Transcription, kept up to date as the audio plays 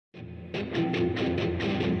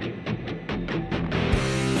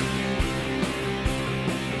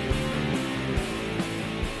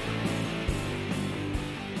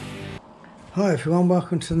Hi everyone,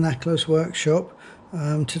 welcome to the Knacklers workshop.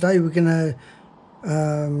 Today we're going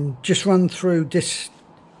to just run through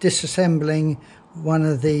disassembling one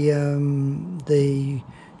of the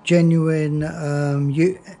genuine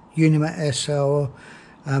Unimat SL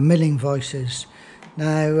milling vices.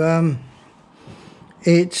 Now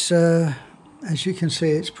it's as you can see,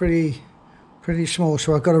 it's pretty small,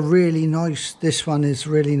 so I've got a really nice, this one is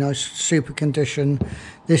really nice, super condition.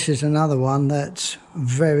 This is another one that's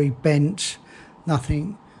very bent,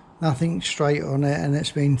 nothing straight on it, and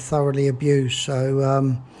it's been thoroughly abused.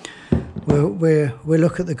 So we'll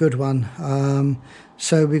look at the good one.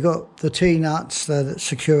 So we got the T-nuts that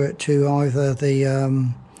secure it to either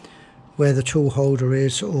the where the tool holder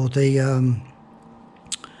is, or the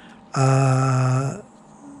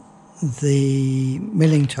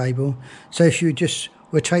milling table. So if you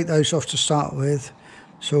we'll take those off to start with.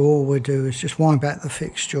 So all we'll do is just wind back the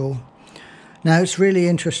fixed jaw. Now it's really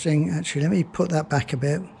interesting, actually, let me put that back a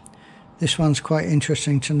bit. This one's quite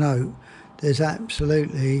interesting to note. There's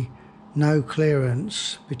absolutely no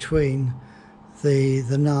clearance between the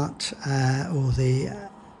nut or the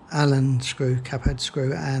Allen screw, cap-head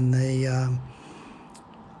screw, and the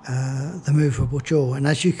movable jaw. And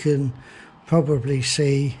as you can probably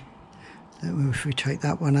see, if we take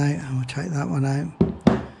that one out and we'll take that one out,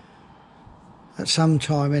 at some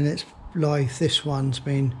time in its life this one's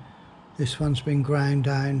been ground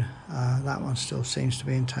down. That one still seems to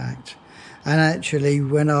be intact, and actually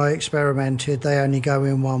when I experimented they only go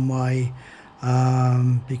in one way,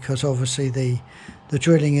 because obviously the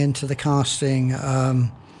drilling into the casting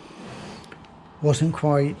wasn't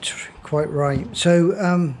quite right.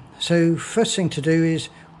 So first thing to do is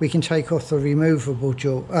we can take off the removable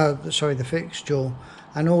jaw, the fixed jaw,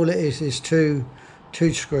 and all it is two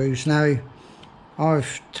screws. Now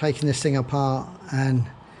I've taken this thing apart and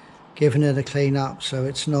given it a clean up, so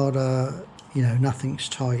it's not nothing's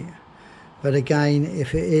tight. But again,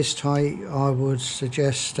 if it is tight, I would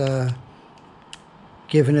suggest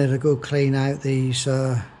giving it a good clean out these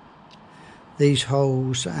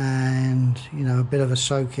holes, and a bit of a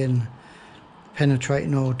soak in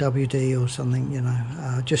penetrating oil, WD or something,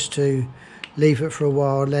 just to leave it for a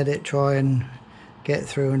while, let it try and get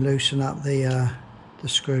through and loosen up the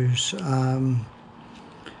screws.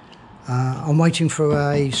 I'm waiting for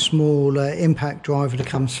a small impact driver to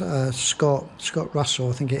come. Scott Russell,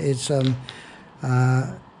 I think it is,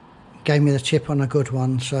 gave me the tip on a good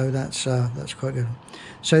one, so that's quite good.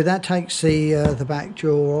 So that takes the back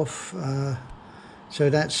jaw off. So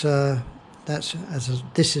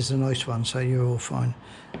this is a nice one, so you're all fine.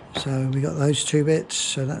 So we got those two bits,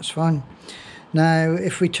 so that's fine. Now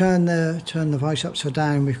if we turn the vise upside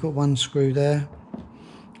down, we've got one screw there.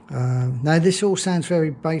 Now this all sounds very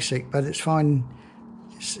basic, but it's fine.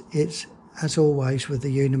 It's as always with the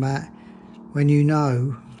Unimat, when you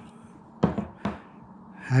know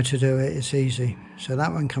how to do it, it's easy. So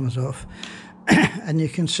that one comes off, and you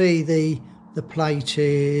can see the plate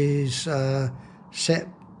is set.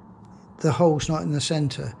 The hole's not in the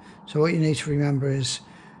centre. So what you need to remember is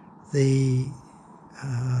you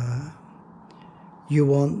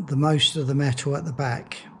want the most of the metal at the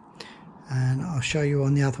back. And I'll show you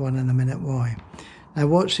on the other one in a minute why. Now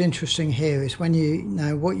what's interesting here is what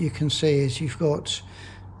you can see is you've got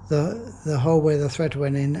the hole where the thread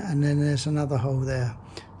went in, and then there's another hole there.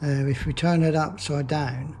 If we turn it upside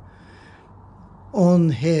down, on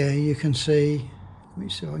here you can see, let me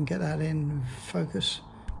see if I can get that in focus,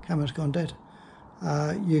 camera's gone dead.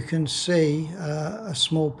 You can see a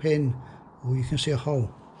small pin, or you can see a hole.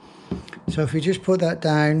 So if we just put that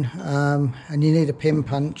down, and you need a pin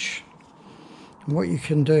punch, what you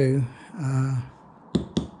can do,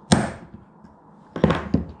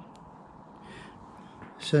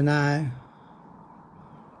 so now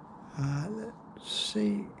let's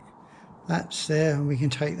see, that's there, and we can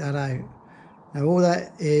take that out. Now all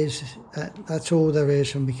that is, that's all there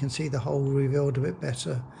is, and we can see the hole revealed a bit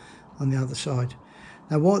better on the other side.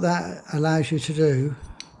 Now what that allows you to do,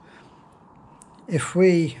 if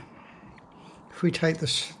we take the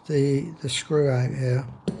screw out here,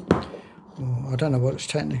 I don't know what it's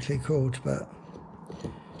technically called, but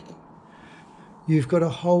you've got a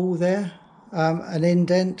hole there, an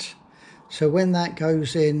indent. So when that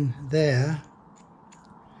goes in there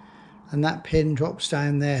and that pin drops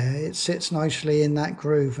down there, it sits nicely in that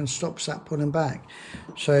groove and stops that pulling back.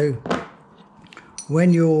 So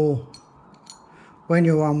when you're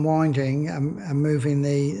unwinding and moving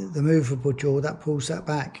the movable jaw, that pulls that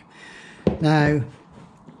back. Now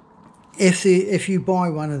if you buy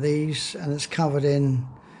one of these and it's covered in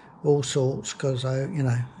all sorts, because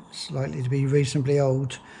it's likely to be reasonably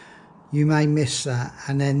old, you may miss that,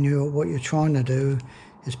 and then what you're trying to do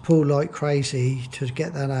is pull like crazy to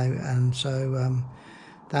get that out, and so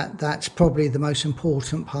that's probably the most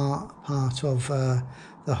important part of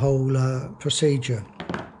the whole procedure.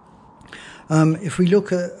 If we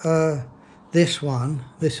look at this one,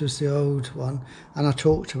 this was the old one, and I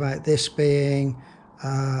talked about this being,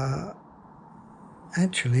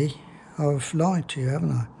 actually, I've lied to you,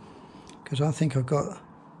 haven't I? Because I think I've got,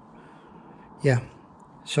 yeah,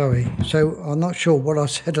 sorry. So I'm not sure what I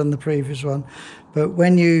said on the previous one, but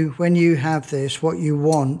when you have this, what you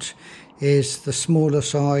want is the smaller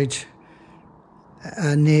side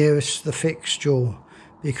nearest the fixed jaw,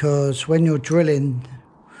 because when you're drilling,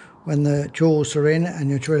 when the jaws are in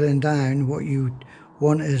and you're drilling down, what you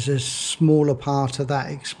want is as small a part of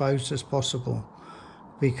that exposed as possible,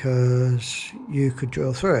 because you could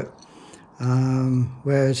drill through it.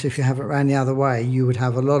 Whereas if you have it around the other way, you would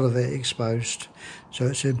have a lot of it exposed. So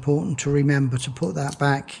it's important to remember to put that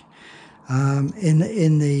back in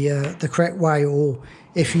the correct way, or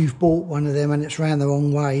if you've bought one of them and it's round the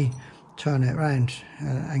wrong way, turn it around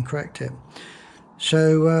and correct it.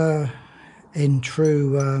 So in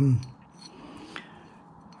true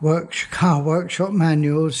car workshop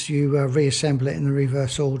manuals, you reassemble it in the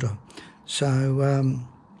reverse order. So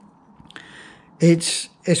it's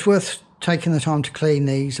worth taking the time to clean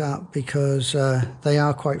these up, because they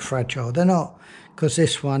are quite fragile. They're not, because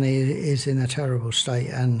this one is in a terrible state,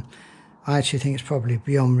 and I actually think it's probably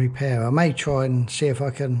beyond repair. I may try and see if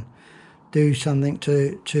I can do something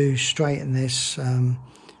to straighten this, but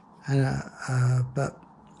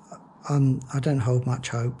I don't hold much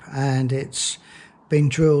hope, and it's been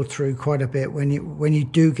drilled through quite a bit. When you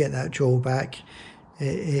do get that jaw back,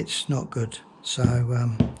 it's not good.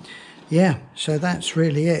 So yeah, so that's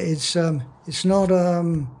really it. It's not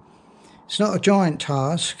a giant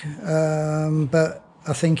task, but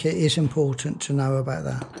I think it is important to know about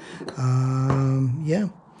that. Yeah,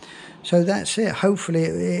 so that's it. Hopefully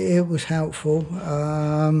it was helpful.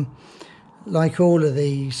 Like all of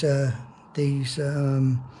these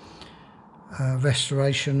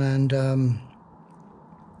restoration and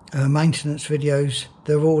maintenance videos,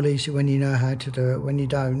 they're all easy when you know how to do it. When you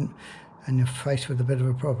don't, and you're faced with a bit of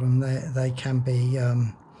a problem, they can be a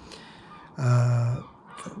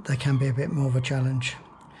bit more of a challenge.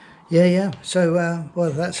 Yeah. So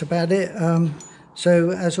well, that's about it.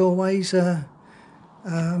 So as always,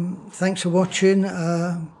 thanks for watching.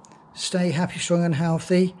 Stay happy, strong and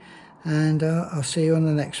healthy, and I'll see you on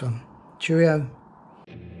the next one. Cheerio.